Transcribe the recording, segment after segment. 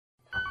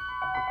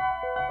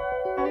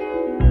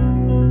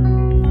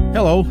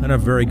Hello, and a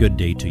very good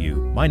day to you.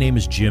 My name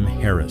is Jim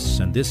Harris,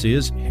 and this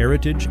is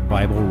Heritage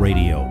Bible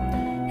Radio.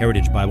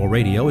 Heritage Bible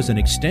Radio is an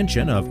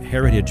extension of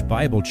Heritage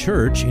Bible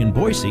Church in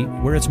Boise,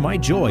 where it's my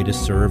joy to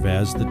serve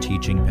as the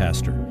teaching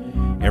pastor.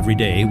 Every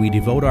day, we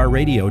devote our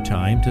radio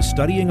time to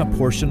studying a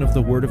portion of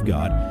the Word of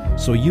God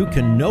so you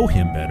can know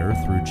Him better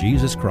through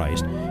Jesus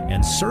Christ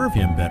and serve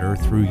Him better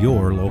through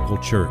your local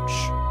church.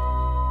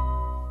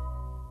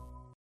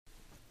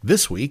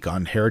 This week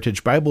on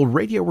Heritage Bible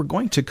Radio, we're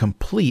going to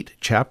complete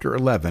chapter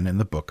 11 in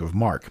the book of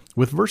Mark,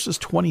 with verses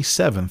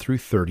 27 through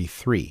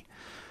 33.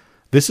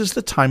 This is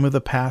the time of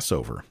the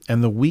Passover,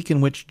 and the week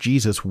in which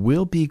Jesus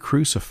will be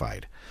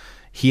crucified.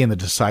 He and the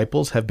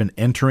disciples have been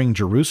entering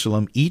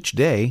Jerusalem each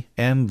day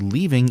and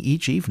leaving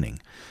each evening.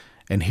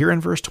 And here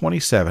in verse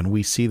 27,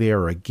 we see they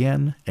are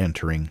again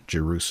entering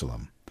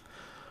Jerusalem.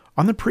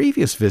 On the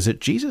previous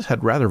visit, Jesus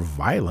had rather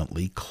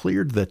violently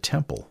cleared the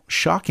temple,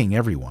 shocking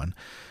everyone,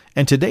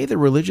 and today the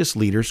religious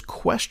leaders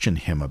question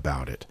him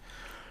about it.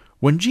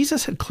 When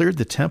Jesus had cleared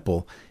the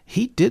temple,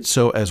 he did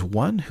so as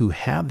one who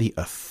had the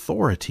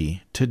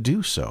authority to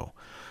do so.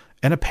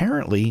 And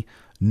apparently,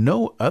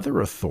 no other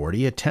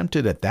authority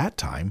attempted at that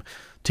time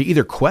to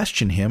either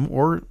question him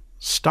or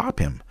stop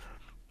him.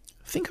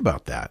 Think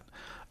about that.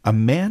 A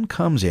man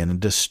comes in and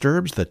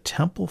disturbs the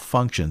temple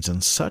functions in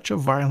such a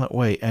violent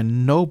way,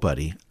 and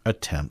nobody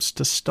attempts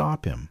to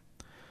stop him.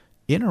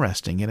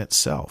 Interesting in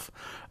itself.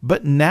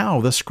 But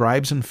now the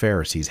scribes and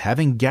Pharisees,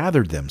 having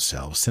gathered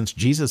themselves since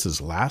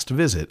Jesus' last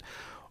visit,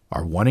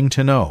 are wanting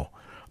to know,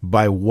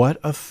 by what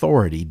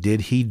authority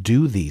did he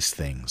do these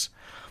things?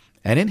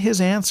 And in his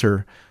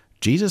answer,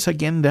 Jesus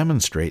again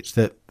demonstrates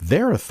that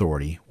their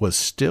authority was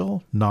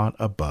still not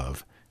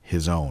above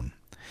his own.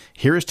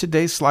 Here is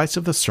today's slice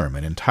of the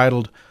sermon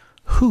entitled,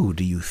 "Who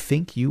Do You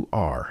Think You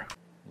Are?"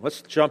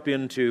 Let's jump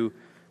into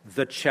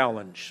the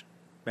challenge.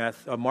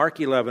 Mark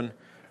 11,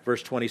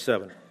 verse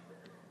 27.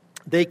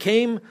 They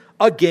came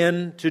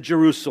again to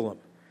Jerusalem,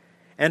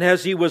 and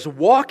as he was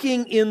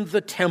walking in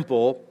the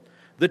temple,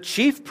 the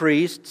chief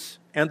priests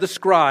and the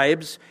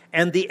scribes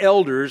and the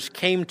elders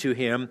came to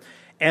him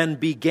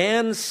and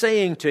began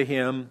saying to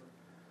him,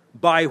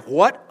 "By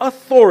what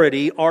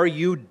authority are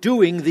you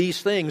doing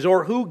these things?"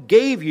 Or who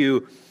gave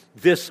you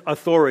this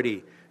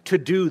authority to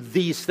do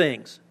these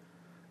things?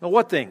 Now,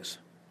 what things?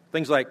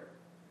 Things like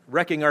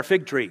wrecking our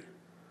fig tree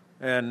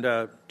and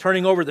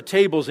turning over the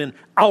tables in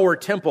our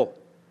temple.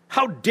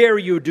 How dare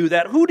you do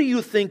that? Who do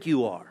you think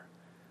you are?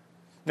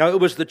 Now, it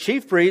was the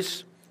chief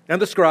priests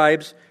and the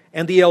scribes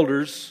and the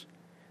elders.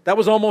 That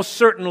was almost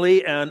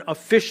certainly an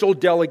official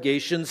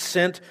delegation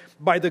sent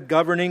by the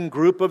governing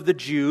group of the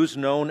Jews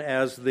known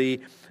as the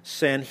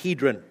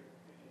Sanhedrin.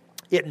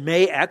 It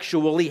may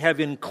actually have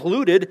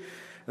included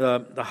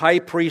the high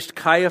priest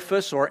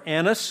Caiaphas or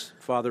Annas,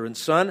 father and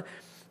son,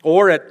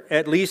 or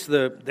at least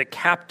the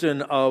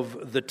captain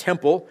of the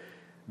temple,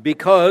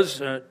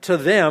 because to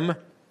them,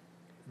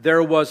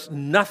 there was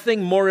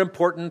nothing more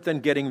important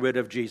than getting rid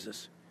of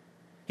Jesus.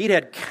 He'd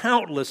had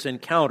countless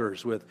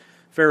encounters with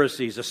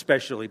Pharisees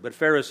especially, but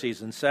Pharisees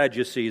and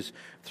Sadducees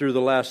through the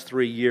last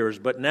 3 years.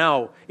 But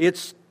now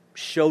it's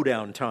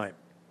showdown time.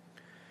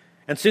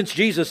 And since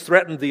Jesus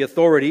threatened the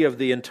authority of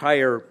the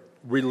entire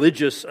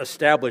religious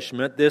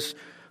establishment, this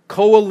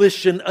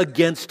coalition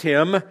against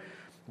him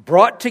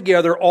brought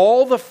together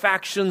all the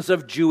factions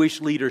of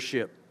Jewish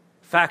leadership,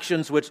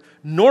 factions which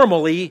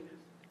normally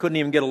couldn't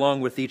even get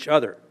along with each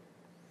other.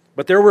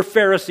 But there were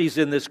Pharisees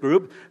in this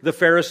group. The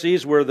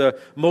Pharisees were the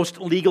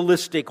most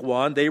legalistic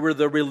one. They were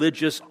the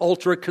religious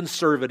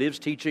ultra-conservatives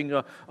teaching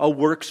a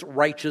works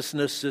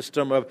righteousness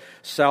system of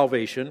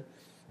salvation.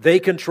 They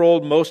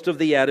controlled most of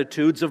the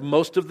attitudes of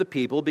most of the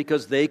people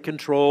because they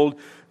controlled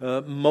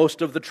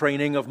most of the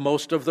training of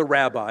most of the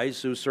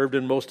rabbis who served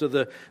in most of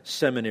the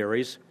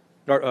seminaries,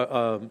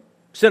 or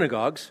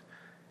synagogues.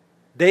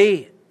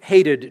 They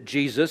hated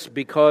Jesus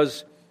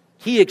because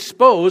he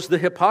exposed the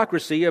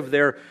hypocrisy of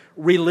their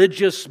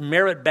religious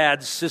merit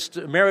badge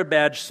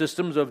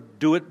systems of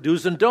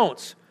do's and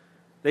don'ts.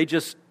 They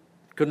just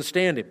couldn't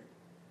stand him.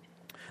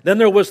 Then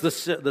there was the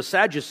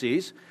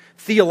Sadducees,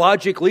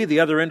 theologically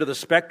the other end of the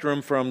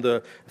spectrum from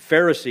the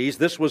Pharisees.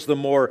 This was the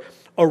more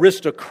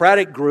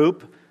aristocratic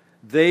group.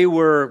 They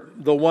were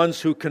the ones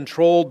who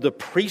controlled the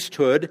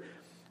priesthood.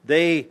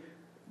 They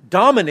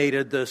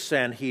dominated the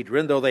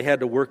Sanhedrin, though they had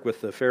to work with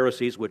the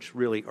Pharisees, which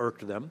really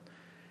irked them.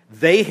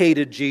 They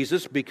hated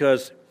Jesus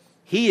because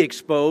he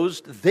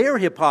exposed their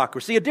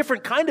hypocrisy, a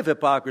different kind of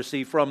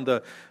hypocrisy from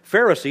the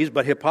Pharisees,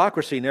 but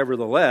hypocrisy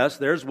nevertheless.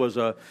 Theirs was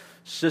a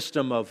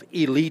system of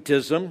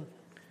elitism.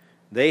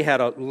 They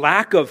had a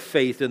lack of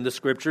faith in the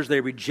Scriptures. They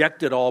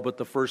rejected all but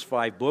the first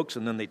 5 books,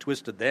 and then they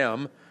twisted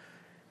them.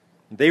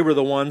 They were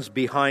the ones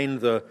behind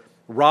the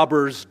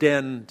robber's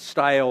den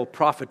style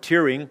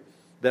profiteering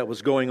that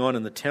was going on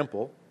in the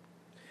temple.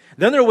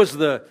 Then there was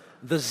the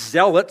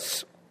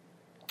zealots.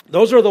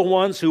 Those are the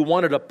ones who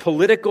wanted a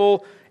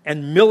political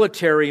and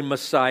military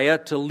Messiah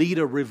to lead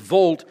a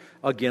revolt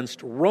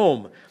against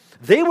Rome.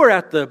 They were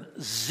at the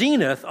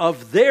zenith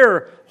of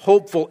their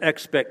hopeful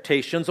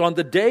expectations on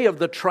the day of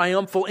the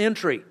triumphal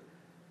entry.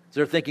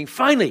 They're thinking,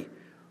 finally,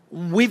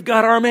 we've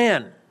got our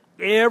man.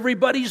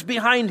 Everybody's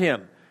behind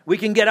him. We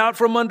can get out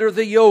from under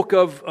the yoke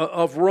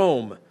of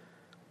Rome.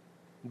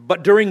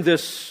 But during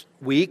this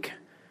week,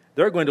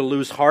 they're going to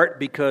lose heart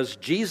because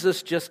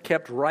Jesus just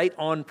kept right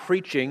on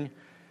preaching,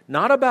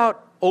 not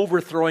about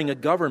overthrowing a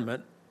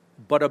government,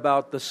 but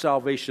about the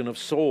salvation of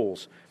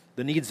souls,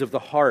 the needs of the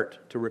heart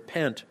to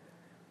repent.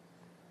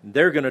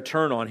 They're going to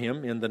turn on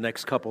him in the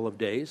next couple of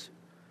days.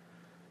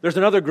 There's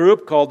another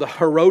group called the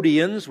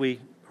Herodians. We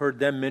heard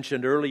them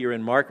mentioned earlier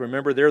in Mark.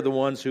 Remember, they're the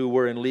ones who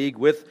were in league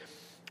with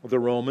the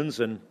Romans,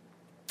 and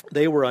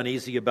they were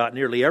uneasy about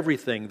nearly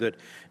everything that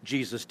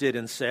Jesus did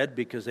and said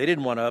because they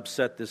didn't want to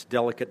upset this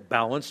delicate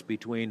balance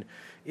between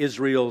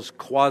Israel's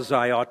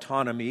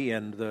quasi-autonomy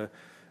and the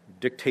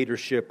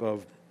dictatorship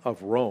of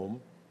Rome.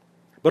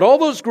 But all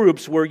those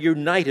groups were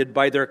united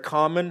by their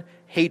common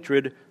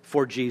hatred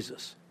for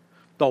Jesus.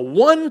 The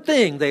one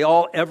thing they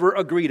all ever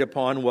agreed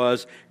upon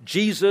was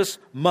Jesus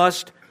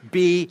must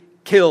be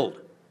killed.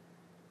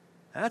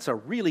 That's a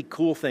really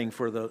cool thing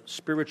for the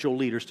spiritual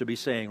leaders to be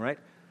saying, right?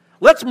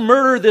 Let's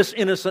murder this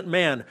innocent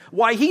man.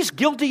 Why, he's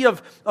guilty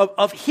of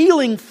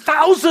healing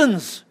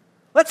thousands.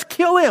 Let's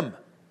kill him.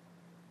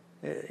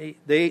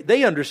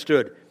 They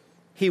understood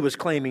he was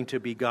claiming to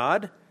be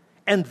God,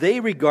 and they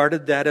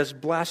regarded that as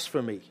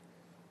blasphemy.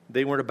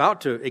 They weren't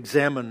about to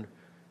examine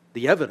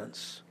the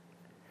evidence.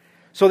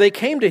 So they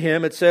came to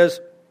him, it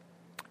says,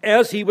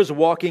 as he was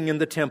walking in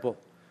the temple.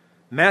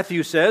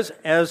 Matthew says,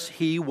 as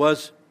he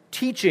was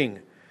teaching.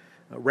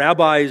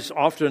 Rabbis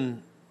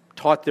often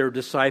taught their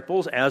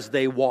disciples as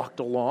they walked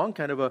along,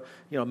 kind of a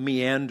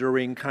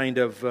meandering kind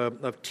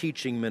of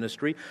teaching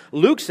ministry.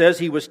 Luke says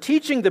he was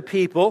teaching the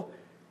people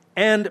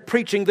and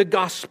preaching the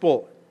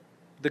gospel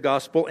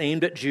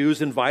aimed at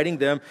Jews, inviting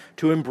them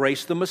to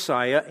embrace the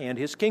Messiah and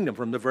his kingdom.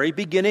 From the very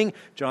beginning,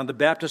 John the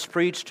Baptist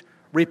preached,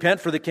 repent,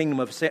 for the kingdom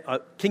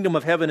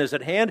of heaven is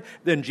at hand.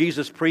 Then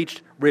Jesus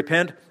preached,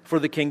 repent, for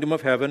the kingdom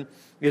of heaven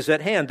is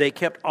at hand. They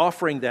kept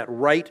offering that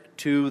right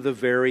to the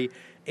very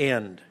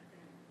end.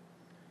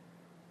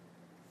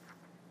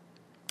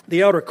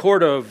 The outer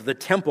court of the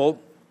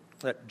temple,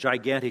 that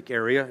gigantic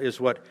area, is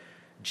what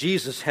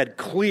Jesus had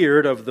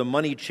cleared of the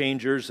money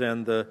changers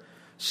and the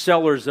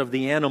sellers of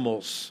the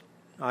animals.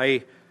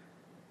 I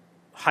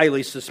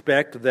highly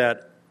suspect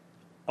that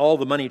all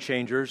the money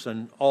changers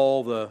and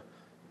all the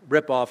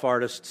rip-off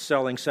artists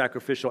selling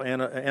sacrificial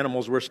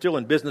animals were still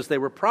in business. They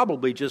were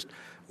probably just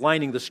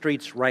lining the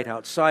streets right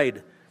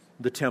outside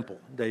the temple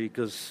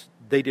because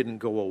they didn't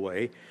go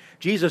away.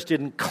 Jesus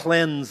didn't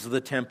cleanse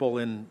the temple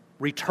in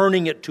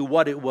returning it to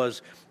what it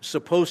was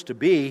supposed to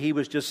be. He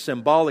was just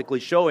symbolically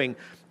showing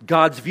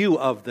God's view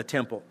of the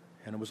temple.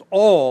 And it was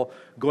all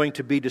going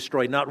to be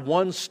destroyed, not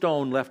one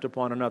stone left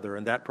upon another.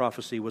 And that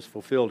prophecy was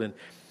fulfilled in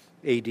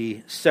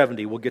AD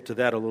 70. We'll get to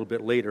that a little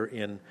bit later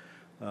in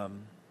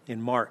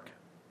Mark.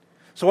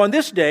 So on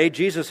this day,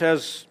 Jesus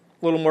has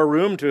a little more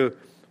room to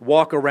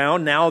walk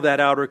around. Now that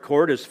outer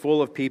court is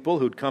full of people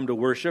who'd come to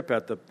worship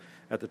at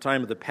the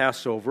time of the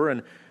Passover.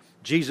 And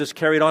Jesus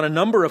carried on a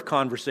number of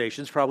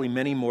conversations, probably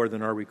many more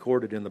than are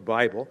recorded in the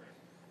Bible.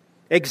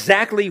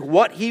 Exactly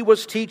what he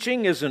was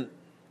teaching isn't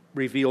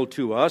revealed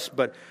to us,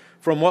 but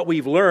from what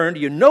we've learned,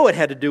 you know it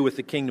had to do with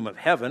the kingdom of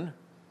heaven.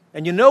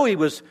 And you know he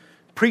was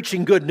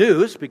preaching good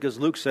news because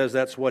Luke says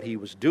that's what he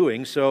was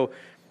doing. So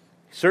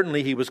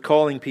certainly he was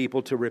calling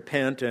people to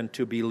repent and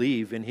to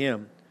believe in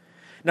him.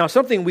 Now,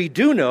 something we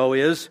do know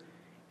is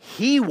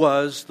he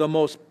was the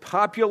most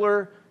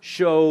popular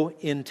show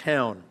in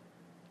town.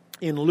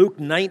 In Luke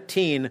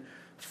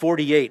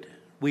 19:48,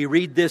 we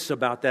read this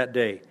about that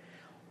day.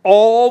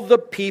 All the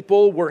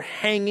people were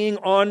hanging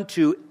on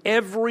to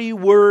every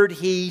word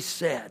he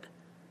said.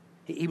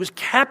 He was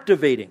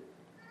captivating.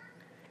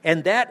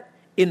 And that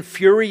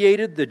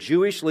infuriated the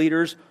Jewish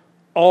leaders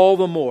all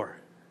the more.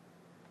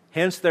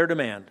 Hence their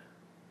demand.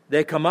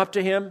 They come up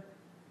to him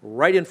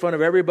right in front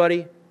of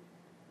everybody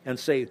and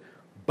say,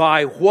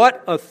 "By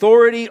what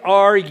authority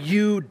are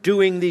you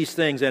doing these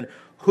things? And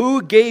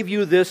who gave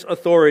you this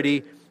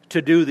authority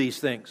to do these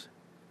things?"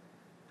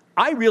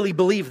 I really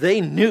believe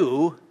they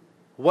knew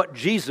what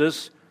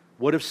Jesus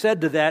would have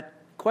said to that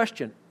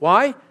question.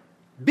 Why?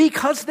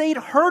 Because they'd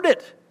heard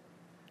it.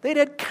 They'd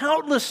had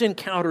countless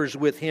encounters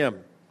with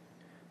him.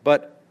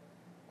 But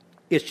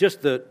it's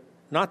just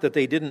not that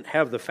they didn't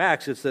have the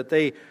facts, it's that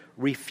they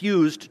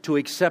refused to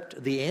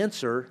accept the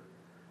answer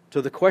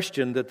to the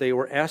question that they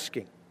were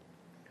asking.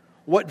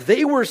 What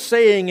they were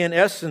saying in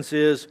essence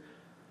is,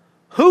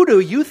 who do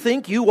you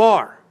think you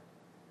are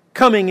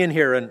coming in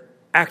here and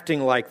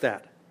acting like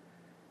that?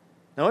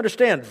 Now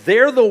understand,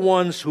 they're the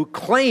ones who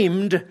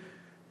claimed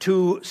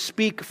to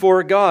speak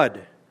for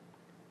God.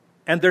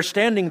 And they're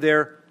standing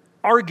there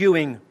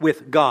arguing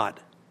with God.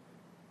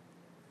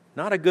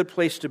 Not a good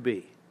place to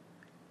be.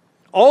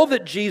 All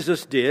that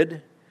Jesus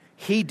did,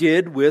 he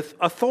did with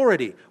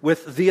authority,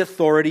 with the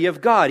authority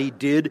of God. He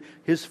did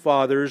his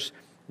Father's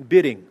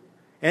bidding.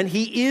 And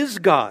he is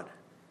God.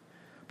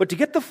 But to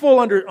get the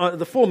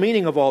full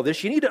meaning of all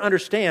this, you need to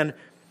understand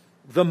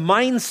the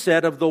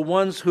mindset of the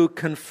ones who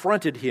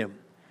confronted him.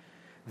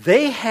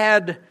 They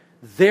had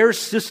their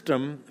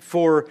system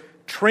for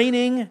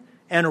training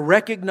and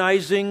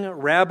recognizing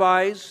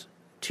rabbis,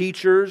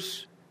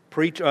 teachers,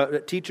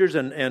 teachers,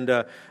 and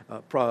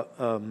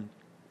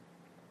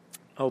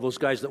those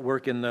guys that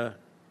work in the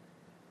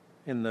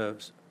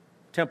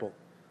temple.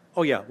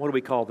 Oh yeah, what do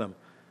we call them?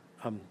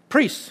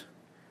 Priests.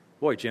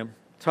 Boy, Jim,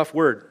 tough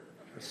word.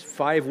 It's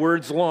 5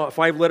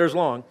 letters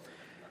long.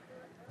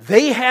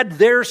 They had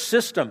their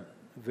system,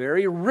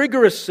 very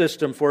rigorous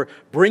system for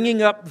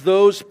bringing up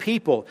those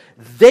people.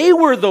 They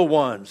were the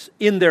ones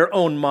in their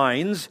own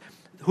minds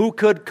who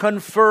could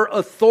confer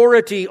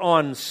authority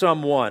on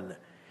someone.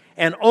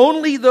 And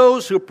only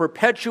those who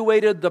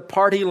perpetuated the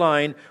party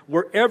line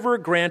were ever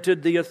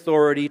granted the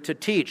authority to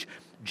teach.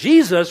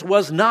 Jesus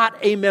was not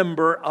a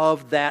member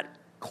of that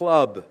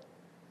club.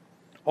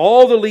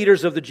 All the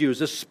leaders of the Jews,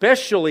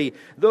 especially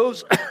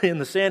those in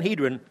the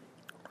Sanhedrin,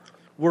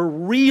 were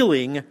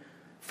reeling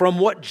from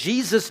what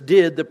Jesus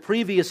did the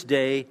previous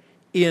day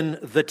in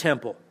the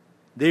temple.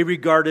 They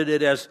regarded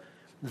it as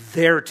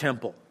their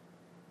temple,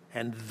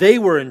 and they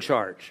were in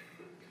charge.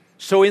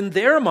 So in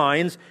their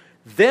minds,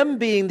 them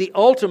being the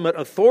ultimate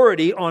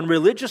authority on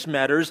religious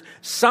matters,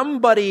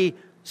 somebody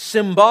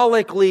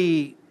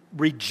symbolically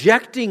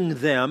rejecting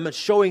them,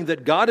 showing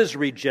that God is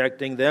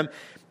rejecting them,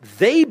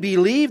 they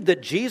believed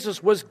that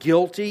Jesus was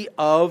guilty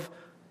of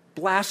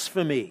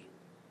blasphemy.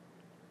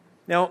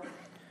 Now,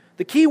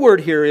 the key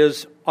word here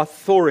is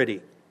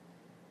authority.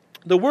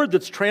 The word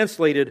that's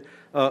translated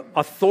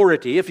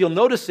authority, if you'll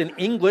notice in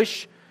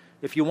English,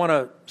 if you want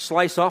to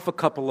slice off a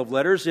couple of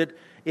letters, it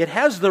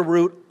has the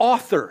root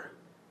author.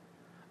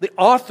 The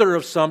author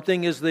of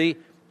something is the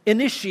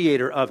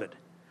initiator of it.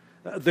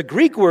 The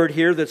Greek word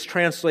here that's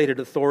translated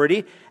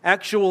authority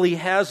actually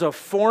has a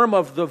form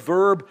of the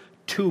verb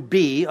to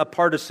be, a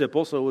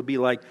participle, so it would be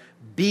like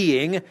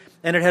being,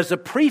 and it has a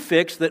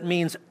prefix that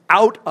means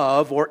out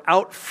of or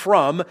out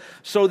from.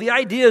 So the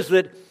idea is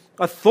that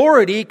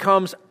authority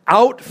comes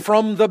out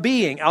from the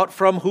being, out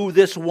from who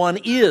this one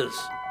is.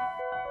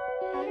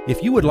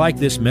 If you would like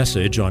this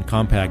message on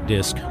compact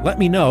disc, let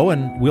me know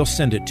and we'll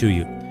send it to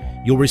you.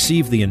 You'll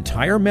receive the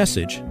entire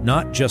message,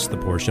 not just the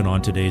portion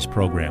on today's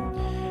program.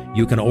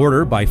 You can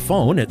order by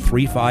phone at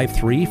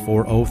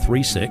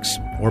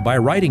 353-4036 or by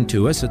writing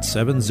to us at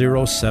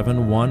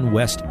 7071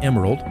 West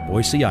Emerald,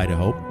 Boise,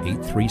 Idaho,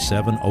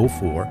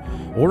 83704,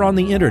 or on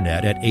the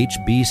internet at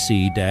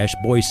hbc-boise.org.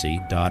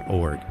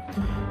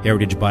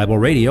 Heritage Bible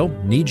Radio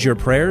needs your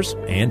prayers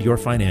and your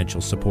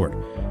financial support.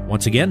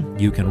 Once again,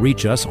 you can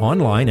reach us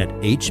online at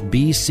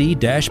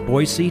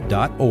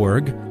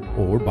hbc-boise.org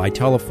or by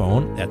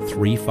telephone at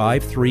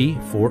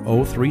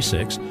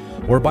 353-4036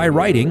 or by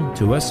writing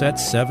to us at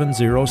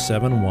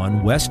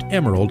 7071 West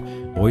Emerald,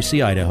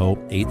 Boise, Idaho,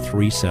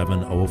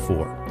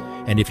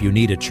 83704. And if you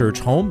need a church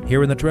home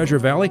here in the Treasure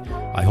Valley,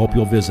 I hope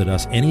you'll visit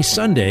us any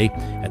Sunday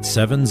at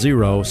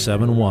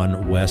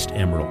 7071 West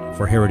Emerald.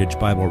 For Heritage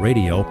Bible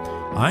Radio,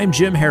 I'm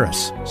Jim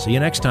Harris. See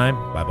you next time.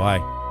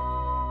 Bye-bye.